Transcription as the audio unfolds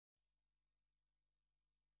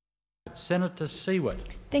Senator Siewert.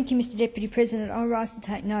 Thank you, Mr Deputy President. I rise to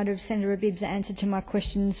take note of Senator Abib's answer to my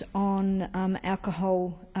questions on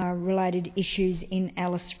alcohol-related issues in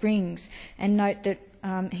Alice Springs, and note that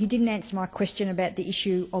he didn't answer my question about the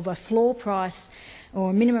issue of a floor price or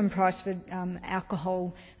a minimum price for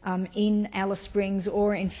alcohol in Alice Springs,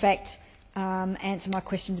 or in fact answer my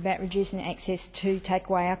questions about reducing access to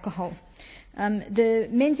takeaway alcohol. The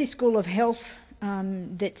Menzies School of Health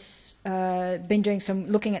that's been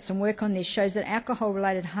looking at some work on this shows that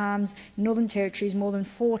alcohol-related harms in Northern Territory is more than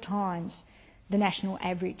 4 times the national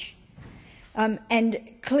average, and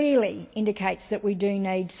clearly indicates that we do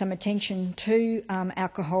need some attention to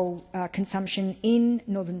alcohol consumption in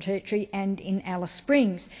Northern Territory and in Alice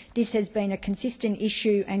Springs. This has been a consistent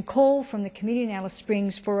issue and call from the community in Alice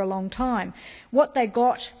Springs for a long time. What they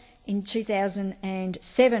got in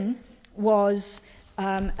 2007 was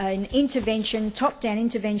an intervention, top-down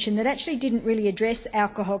intervention, that actually didn't really address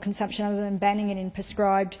alcohol consumption other than banning it in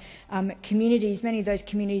prescribed communities, many of those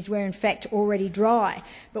communities were in fact already dry.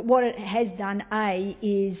 But what it has done,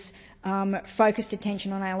 is focused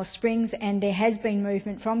attention on Alice Springs, and there has been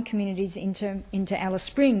movement from communities into Alice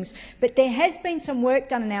Springs. But there has been some work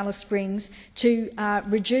done in Alice Springs to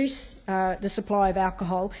reduce the supply of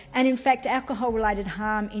alcohol, and in fact alcohol-related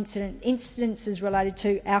harm incidences related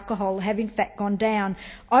to alcohol have in fact gone down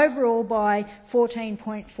overall by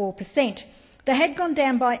 14.4%. They had gone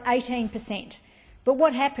down by 18%. But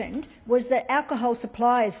what happened was that alcohol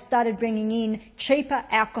suppliers started bringing in cheaper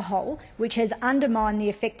alcohol, which has undermined the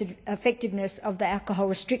effectiveness of the alcohol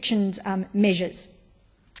restrictions measures.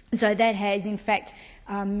 So that has, in fact,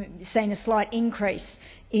 seen a slight increase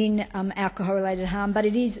in alcohol-related harm, but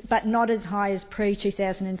not as high as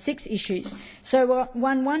pre-2006 issues. So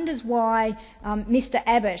one wonders why Mr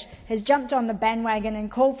Abbott has jumped on the bandwagon and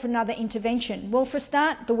called for another intervention. Well, for a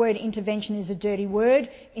start, the word intervention is a dirty word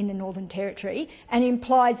in the Northern Territory and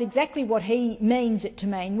implies exactly what he means it to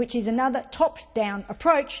mean, which is another top-down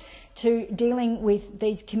approach to dealing with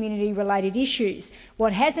these community-related issues.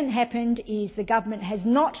 What hasn't happened is the government has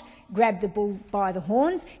not grabbed the bull by the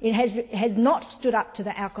horns. It has not stood up to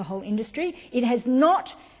the alcohol industry. It has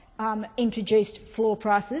not introduced floor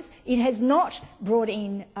prices. It has not brought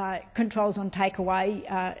in controls on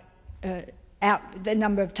takeaway, the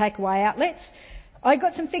number of takeaway outlets. I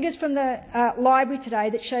got some figures from the library today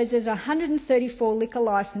that shows there's 134 liquor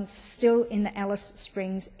licences still in the Alice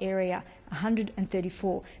Springs area.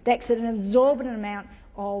 134. That's an exorbitant amount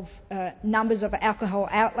of numbers of alcohol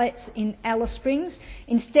outlets in Alice Springs.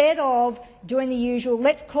 Instead of doing the usual,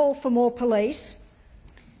 let's call for more police.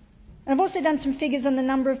 And I've also done some figures on the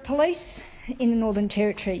number of police in the Northern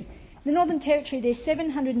Territory. In the Northern Territory, there's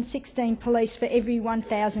 716 police for every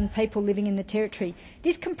 1,000 people living in the Territory.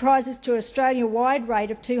 This comprises to an Australia-wide rate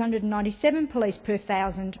of 297 police per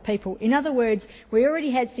 1,000 people. In other words, we already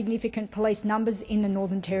have significant police numbers in the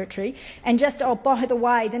Northern Territory. And just, by the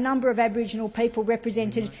way, the number of Aboriginal people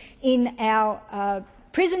represented in our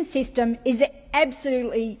prison system is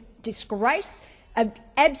absolutely disgrace.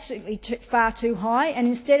 Absolutely far too high, and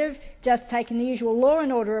instead of just taking the usual law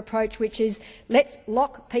and order approach, which is let's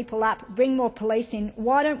lock people up, bring more police in,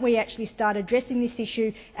 why don't we actually start addressing this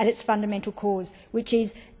issue at its fundamental cause, which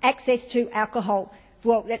is access to alcohol?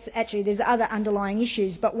 Well, there's other underlying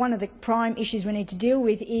issues, but one of the prime issues we need to deal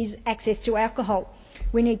with is access to alcohol.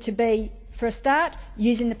 We need to be, for a start,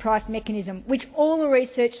 using the price mechanism, which all the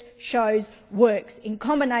research shows works in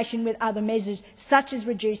combination with other measures, such as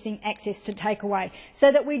reducing access to takeaway,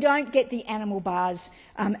 so that we don't get the animal bars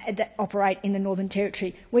that operate in the Northern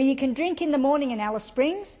Territory, where you can drink in the morning in Alice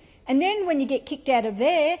Springs, and then when you get kicked out of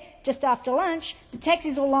there, just after lunch, the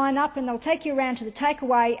taxis will line up and they'll take you around to the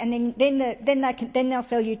takeaway, and then they'll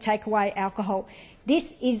sell you takeaway alcohol.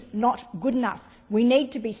 This is not good enough. We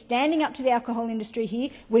need to be standing up to the alcohol industry here.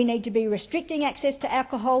 We need to be restricting access to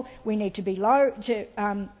alcohol. We need to be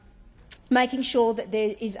making sure that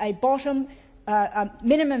there is a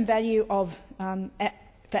minimum value of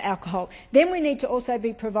for alcohol. Then we need to also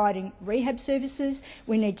be providing rehab services.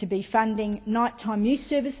 We need to be funding nighttime youth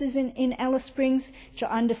services in Alice Springs, which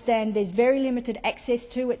I understand there's very limited access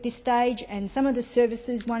to at this stage, and some of the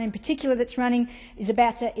services, one in particular that's running,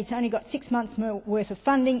 it's only got 6 months worth of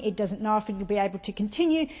funding. It doesn't know if it will be able to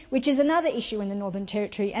continue, which is another issue in the Northern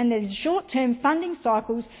Territory. And there's short-term funding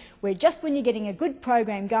cycles where just when you're getting a good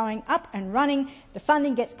program going up and running, the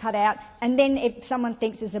funding gets cut out, and then if someone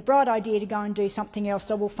thinks it's a bright idea to go and do something else,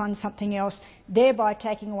 so we'll fund something else, thereby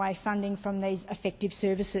taking away funding from these effective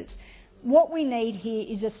services. What we need here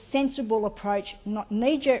is a sensible approach, not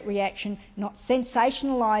knee-jerk reaction, not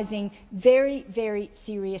sensationalising very, very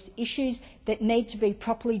serious issues that need to be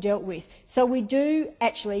properly dealt with. So we do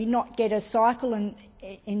actually not get a cycle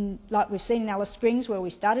like we've seen in Alice Springs, where we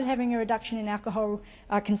started having a reduction in alcohol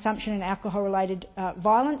consumption and alcohol-related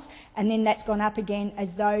violence, and then that's gone up again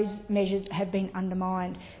as those measures have been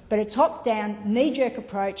undermined. But a top-down, knee-jerk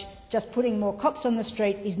approach, just putting more cops on the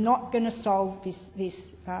street, is not going to solve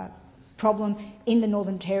this problem in the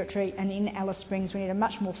Northern Territory and in Alice Springs. We need a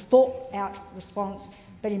much more thought-out response,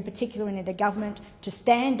 but in particular we need the government to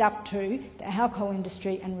stand up to the alcohol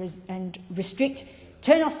industry and restrict,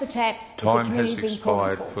 turn off the tap. Time has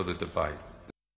expired for the debate.